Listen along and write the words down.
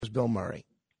Bill Murray.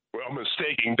 Well,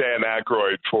 mistaking Dan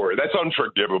Aykroyd for it. That's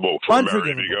unforgivable for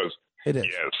Murray because it is.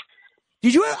 Yes.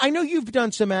 Did you? I know you've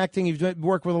done some acting. You've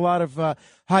worked with a lot of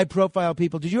high-profile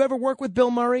people. Did you ever work with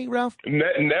Bill Murray, Ralph?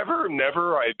 Never.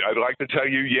 I'd like to tell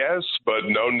you yes, but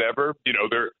no, never. You know,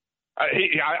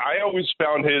 I always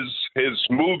found his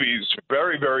movies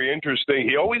very, very interesting.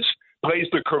 He always plays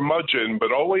the curmudgeon,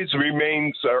 but always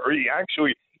remains, or he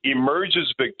actually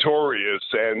emerges victorious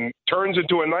and turns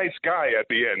into a nice guy at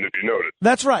the end, if you notice.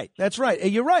 That's right.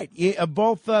 You're right.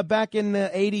 Both back in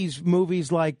the 80s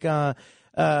movies like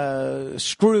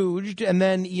Scrooged, and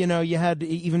then, you had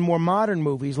even more modern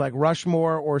movies like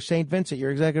Rushmore or St. Vincent. You're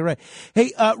exactly right.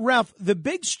 Hey, Ralph, the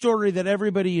big story that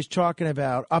everybody is talking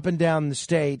about up and down the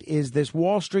state is this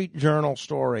Wall Street Journal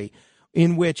story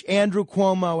in which Andrew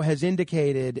Cuomo has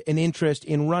indicated an interest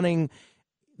in running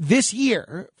this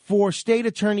year for state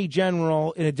attorney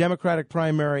general in a Democratic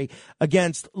primary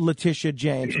against Letitia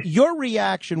James. Your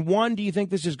reaction, one, do you think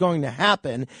this is going to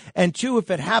happen? And two, if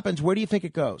it happens, where do you think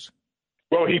it goes?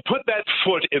 Well, he put that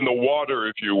foot in the water,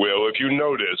 if you will, if you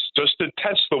notice, just to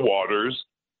test the waters.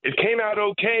 It came out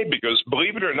okay because,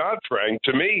 believe it or not, Frank,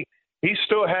 to me, he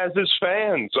still has his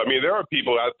fans. I mean, there are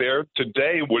people out there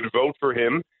today would vote for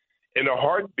him in a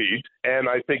heartbeat, and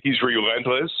I think he's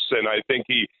relentless, and I think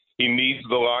he needs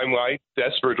the limelight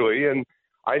desperately, and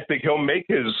I think he'll make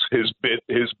his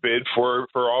bid for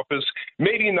office,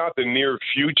 maybe not the near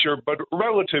future, but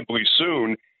relatively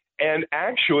soon. And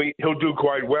actually, he'll do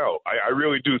quite well. I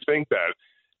really do think that.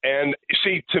 And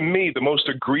see, to me, the most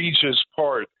egregious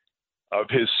part of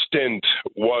his stint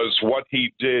was what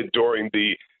he did during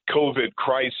the COVID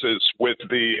crisis with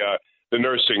the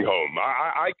nursing home.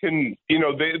 I can,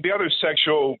 the other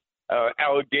sexual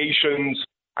allegations,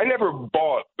 I never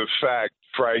bought the fact,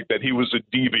 Frank, that he was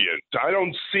a deviant. I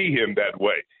don't see him that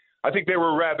way. I think they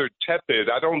were rather tepid.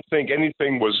 I don't think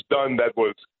anything was done that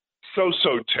was so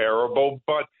terrible,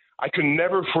 but I can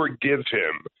never forgive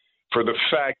him for the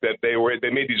fact that they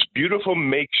made these beautiful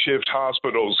makeshift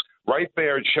hospitals right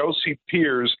there at Chelsea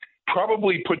Piers,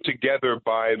 probably put together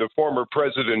by the former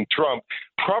President Trump,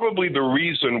 probably the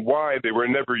reason why they were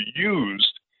never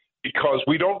used, because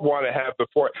we don't want to have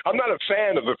I'm not a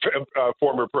fan of the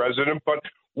former president, but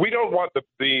we don't want the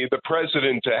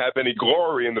president to have any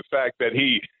glory in the fact that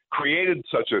he created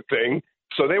such a thing.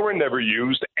 So they were never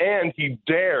used, and he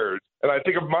dared, and I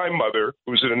think of my mother,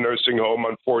 who's in a nursing home,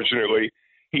 unfortunately,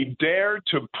 he dared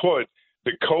to put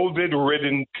the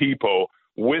COVID-ridden people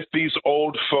with these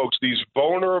old folks, these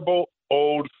vulnerable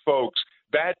old folks.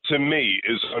 That, to me,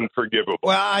 is unforgivable.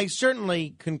 Well, I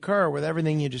certainly concur with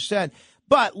everything you just said.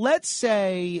 But let's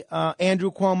say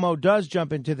Andrew Cuomo does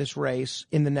jump into this race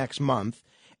in the next month,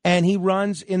 and he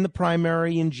runs in the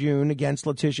primary in June against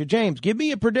Letitia James. Give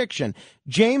me a prediction.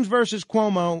 James versus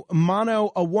Cuomo,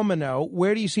 mono a womano.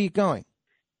 Where do you see it going?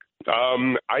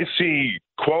 I see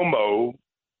Cuomo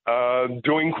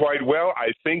doing quite well.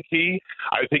 I think he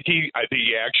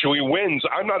actually wins.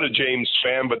 I'm not a James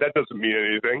fan, but that doesn't mean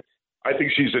anything. I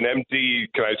think she's an empty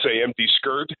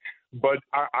skirt. But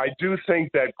I do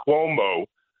think that Cuomo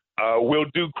will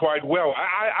do quite well.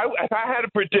 If I had to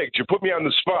predict, you put me on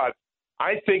the spot,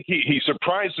 I think he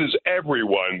surprises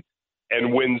everyone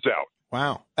and wins out.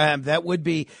 Wow. That would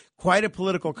be quite a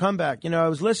political comeback. I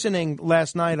was listening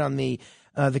last night on the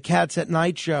Cats at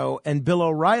Night show, and Bill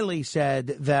O'Reilly said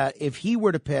that if he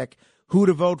were to pick who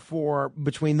to vote for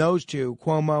between those two,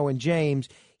 Cuomo and James,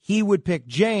 he would pick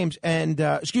James and,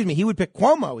 he would pick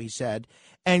Cuomo, he said.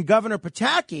 And Governor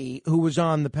Pataki, who was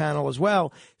on the panel as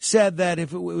well, said that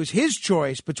if it was his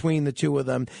choice between the two of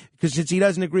them, because since he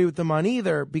doesn't agree with them on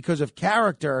either because of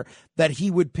character, that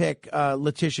he would pick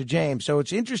Letitia James. So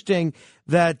it's interesting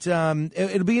that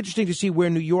it'll be interesting to see where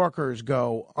New Yorkers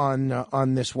go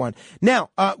on this one.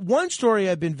 Now, one story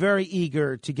I've been very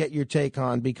eager to get your take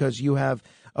on, because you have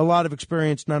a lot of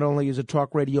experience not only as a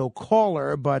talk radio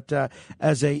caller, but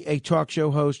as a talk show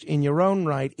host in your own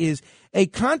right, is a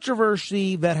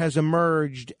controversy that has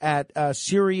emerged at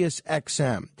Sirius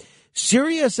XM.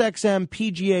 Sirius XM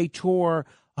PGA Tour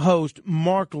host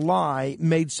Mark Lai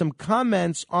made some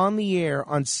comments on the air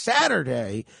on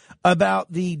Saturday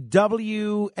about the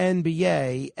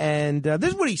WNBA, and this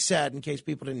is what he said in case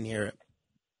people didn't hear it.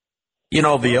 The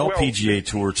LPGA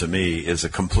Tour to me is a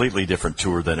completely different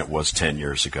tour than it was 10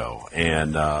 years ago.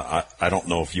 And I don't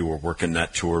know if you were working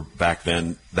that tour back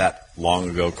then that long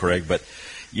ago, Craig, but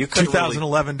you couldn't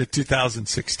 2011 to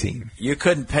 2016. You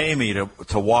couldn't pay me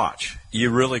to watch. You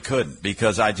really couldn't,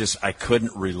 because I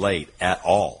couldn't relate at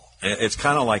all. It's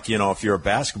kind of like, if you're a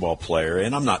basketball player,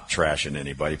 and I'm not trashing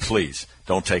anybody, please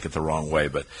don't take it the wrong way,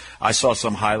 but I saw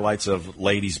some highlights of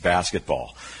ladies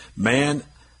basketball. Man,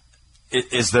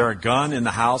 Is there a gun in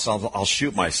the house? I'll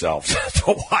shoot myself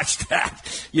to watch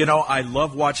that. You know, I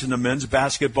love watching the men's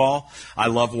basketball. I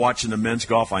love watching the men's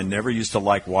golf. I never used to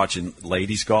like watching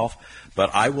ladies golf,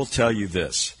 but I will tell you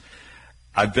this.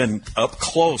 I've been up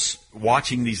close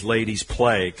watching these ladies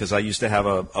play because I used to have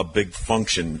a big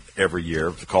function every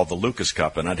year called the Lucas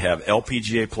Cup, and I'd have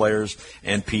LPGA players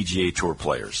and PGA Tour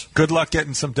players. Good luck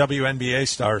getting some WNBA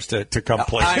stars to come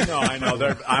play. I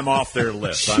know. I'm off their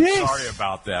list. I'm sorry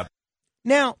about that.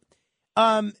 Now,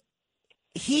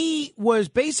 he was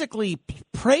basically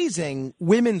praising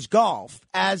women's golf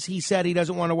as he said he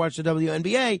doesn't want to watch the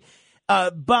WNBA.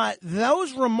 But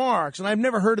those remarks, and I've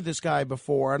never heard of this guy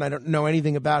before, and I don't know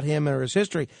anything about him or his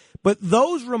history, but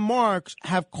those remarks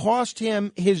have cost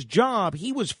him his job.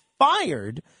 He was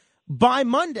fired by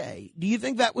Monday. Do you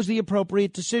think that was the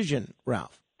appropriate decision,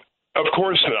 Ralph? Of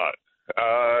course not.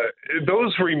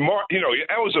 Those remarks,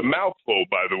 that was a mouthful,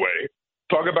 by the way.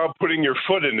 Talk about putting your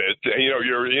foot in it.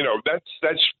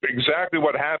 That's exactly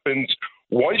what happens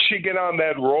once you get on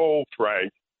that roll,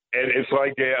 Frank. And it's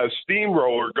like a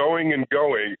steamroller going and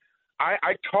going.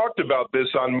 I talked about this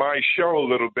on my show a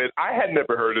little bit. I had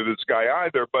never heard of this guy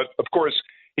either, but of course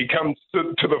he comes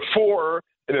to the fore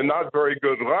in a not very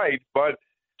good light. But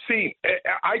see,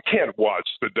 I can't watch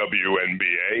the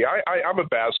WNBA. I'm a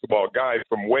basketball guy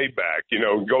from way back.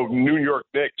 Go New York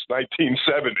Knicks,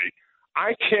 1970.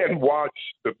 I can't watch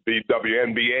the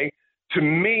WNBA. To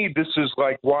me, this is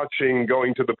like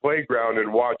going to the playground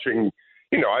and watching.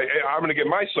 I'm going to get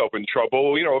myself in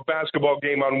trouble, a basketball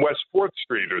game on West 4th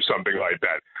Street or something like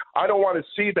that. I don't want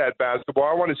to see that basketball.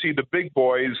 I want to see the big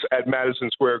boys at Madison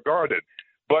Square Garden.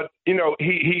 But,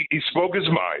 he spoke his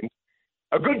mind.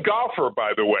 A good golfer,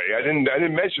 by the way. I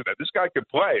didn't mention that. This guy could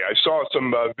play. I saw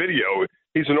some video.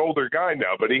 He's an older guy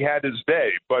now, but he had his day.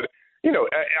 But,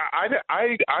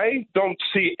 I don't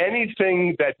see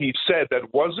anything that he said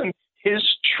that wasn't his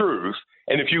truth.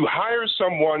 And if you hire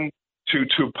someone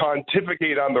to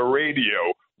pontificate on the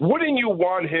radio, wouldn't you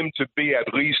want him to be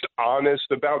at least honest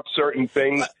about certain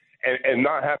things and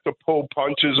not have to pull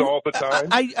punches all the time?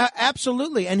 I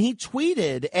absolutely. And he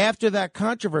tweeted after that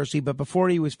controversy, but before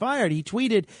he was fired, he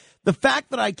tweeted, "The fact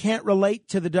that I can't relate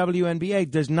to the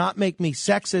WNBA does not make me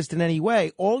sexist in any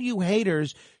way. All you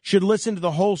haters should listen to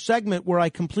the whole segment where I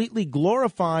completely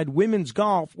glorified women's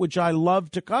golf, which I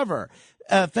love to cover.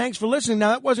 Thanks for listening." Now,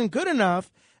 that wasn't good enough.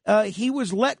 He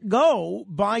was let go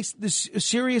by the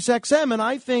Sirius XM, and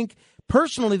I think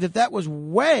personally that was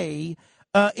way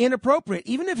inappropriate.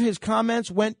 Even if his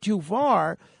comments went too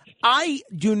far, I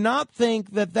do not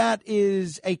think that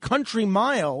is a country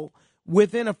mile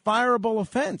within a fireable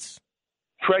offense.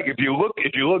 Craig, if you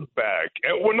look back,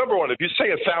 well, number one, if you say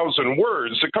 1,000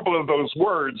 words, a couple of those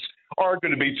words aren't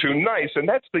going to be too nice, and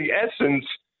that's the essence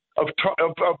of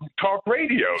talk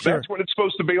radio. Sure. That's what it's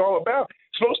supposed to be all about.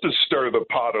 It's supposed to stir the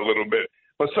pot a little bit.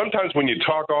 But sometimes when you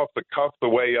talk off the cuff the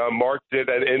way Mark did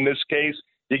in this case,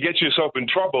 you get yourself in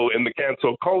trouble in the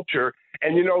cancel culture.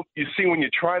 And, you see, when you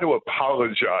try to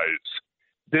apologize,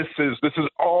 this is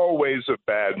always a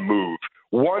bad move.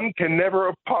 One can never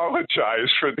apologize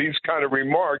for these kind of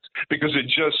remarks because it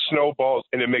just snowballs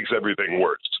and it makes everything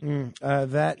worse.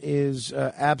 That is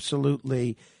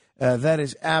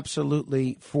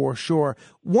absolutely for sure.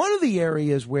 One of the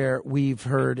areas where we've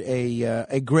heard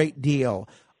a great deal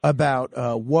about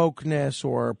wokeness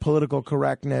or political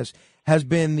correctness has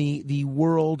been the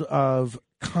world of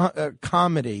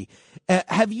comedy.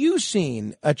 Have you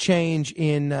seen a change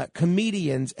in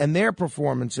comedians and their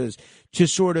performances to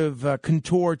sort of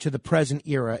contour to the present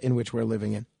era in which we're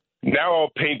living in? Now I'll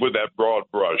paint with that broad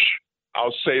brush.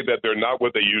 I'll say that they're not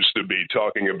what they used to be,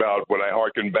 talking about when I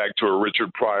hearken back to a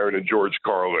Richard Pryor and a George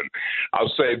Carlin.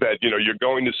 I'll say that, you're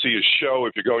going to see a show,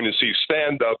 if you're going to see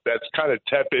stand-up, that's kind of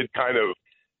tepid,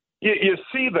 you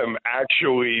see them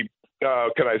actually,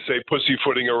 can I say,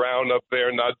 pussyfooting around up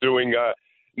there,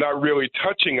 not really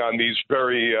touching on these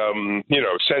very,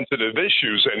 sensitive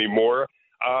issues anymore.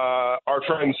 Our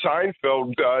friend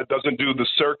Seinfeld doesn't do the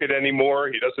circuit anymore.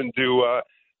 He doesn't do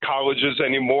colleges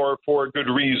anymore for a good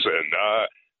reason.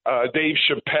 Dave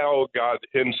Chappelle got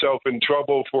himself in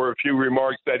trouble for a few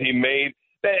remarks that he made.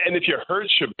 And if you heard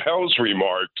Chappelle's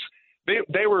remarks,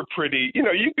 they were pretty,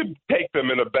 you could take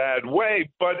them in a bad way.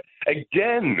 But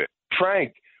again,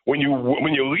 Frank, when you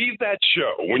leave that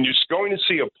show, when you're going to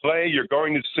see a play, you're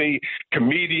going to see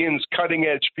comedians, cutting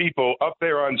edge people up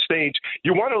there on stage,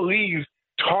 you want to leave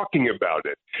talking about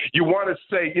it. You want to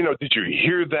say, did you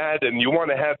hear that? And you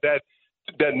want to have that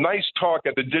nice talk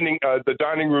at the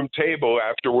dining room table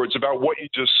afterwards about what you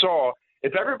just saw.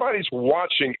 If everybody's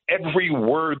watching every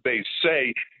word they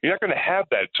say, you're not going to have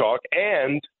that talk.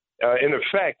 And in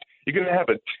effect, you're going to have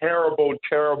a terrible,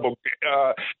 terrible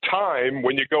time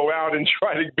when you go out and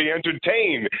try to be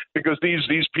entertained because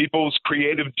these people's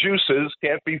creative juices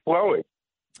can't be flowing.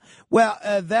 Well,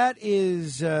 that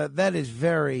is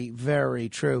very, very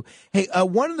true. Hey,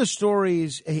 one of the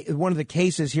stories, one of the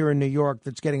cases here in New York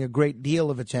that's getting a great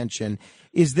deal of attention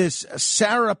is this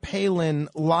Sarah Palin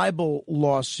libel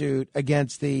lawsuit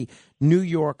against the New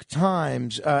York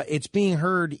Times. It's being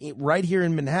heard right here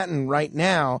in Manhattan right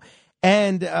now.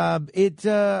 And I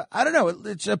don't know,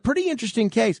 it's a pretty interesting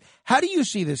case. How do you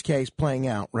see this case playing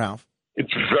out, Ralph?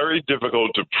 It's very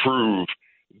difficult to prove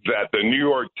that the New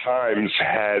York Times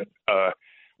had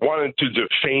wanted to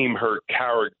defame her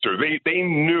character. They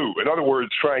knew. In other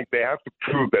words, Frank, they have to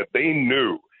prove that they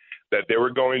knew that they were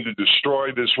going to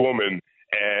destroy this woman,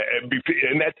 and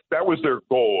that was their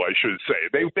goal, I should say.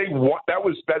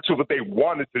 That's what they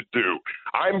wanted to do.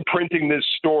 I'm printing this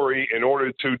story in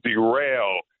order to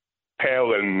derail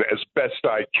Palin as best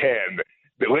I can.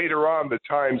 But later on, the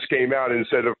Times came out and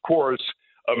said, of course,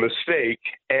 a mistake.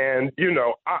 And, you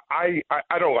know, I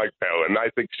don't like Palin. I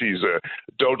think she's a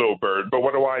dodo bird, but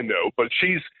what do I know? But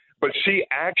she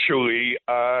actually,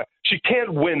 she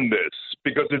can't win this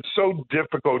because it's so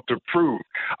difficult to prove.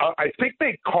 I think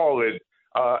they call it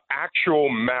actual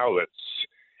malice.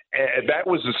 And that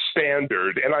was a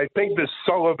standard. And I think the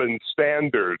Sullivan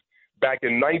standard back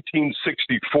in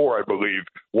 1964, I believe,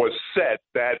 was set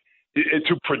that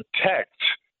to protect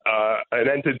an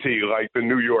entity like the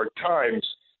New York Times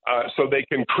so they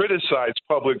can criticize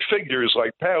public figures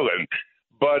like Palin.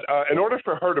 But in order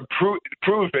for her to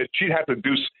prove it, she'd have to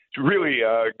really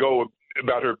go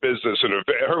about her business, and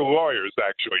her lawyers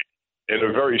actually, in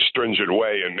a very stringent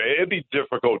way, and it'd be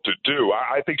difficult to do.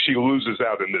 I think she loses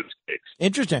out in this case.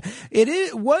 Interesting.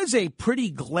 It was a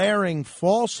pretty glaring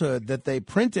falsehood that they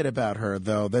printed about her,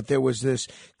 though, that there was this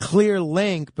clear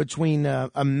link between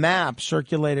a map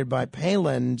circulated by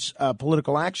Palin's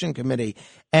Political Action Committee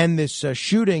and this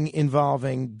shooting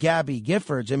involving Gabby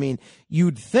Giffords. I mean,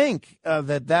 you'd think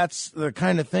that that's the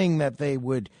kind of thing that they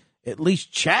would at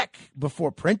least check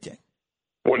before printing.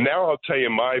 Well, now I'll tell you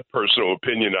my personal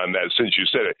opinion on that since you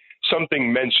said it.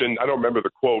 Something mentioned, I don't remember the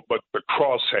quote, but the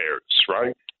crosshairs,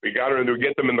 right? We got her to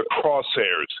get them in the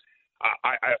crosshairs.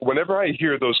 Whenever I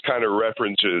hear those kind of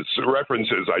references,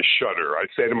 I shudder. I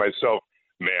say to myself,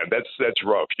 man, that's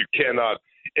rough. You cannot.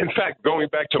 In fact, going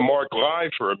back to Mark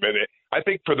Live for a minute, I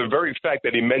think for the very fact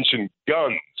that he mentioned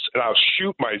guns and I'll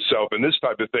shoot myself and this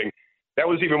type of thing, that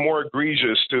was even more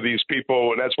egregious to these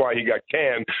people, and that's why he got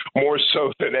canned more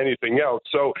so than anything else.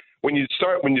 So when you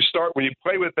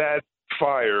play with that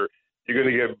fire, you're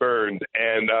going to get burned.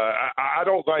 And I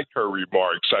don't like her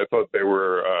remarks. I thought they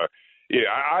were,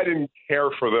 I didn't care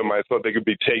for them. I thought they could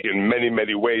be taken many,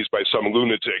 many ways by some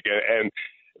lunatic. And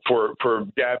for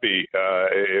Gabby,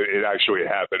 it actually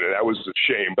happened, and that was a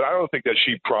shame. But I don't think that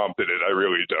she prompted it. I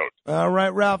really don't. All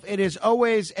right, Ralph, it is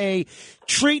always a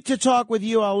treat to talk with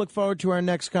you. I'll look forward to our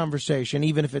next conversation,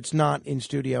 even if it's not in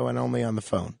studio and only on the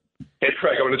phone. Hey,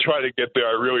 Frank, I'm going to try to get there.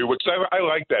 I really would. I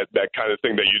like that kind of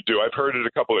thing that you do. I've heard it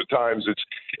a couple of times.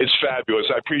 It's fabulous.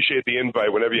 I appreciate the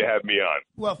invite whenever you have me on.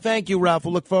 Well, thank you, Ralph.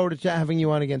 We'll look forward to having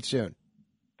you on again soon.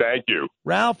 Thank you.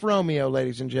 Ralph Romeo,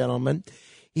 ladies and gentlemen.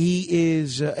 He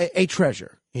is a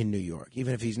treasure in New York,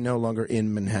 even if he's no longer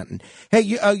in Manhattan. Hey,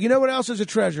 you know what else is a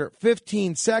treasure?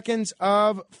 15 seconds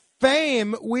of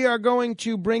fame. We are going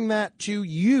to bring that to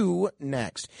you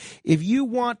next. If you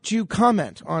want to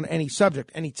comment on any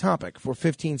subject, any topic for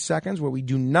 15 seconds where we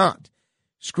do not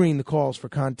screen the calls for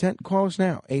content, call us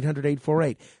now,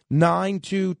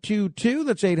 800-848-9222.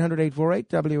 That's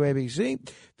 800-848-WABC.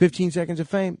 15 seconds of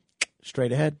fame,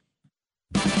 straight ahead.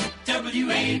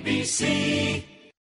 WABC.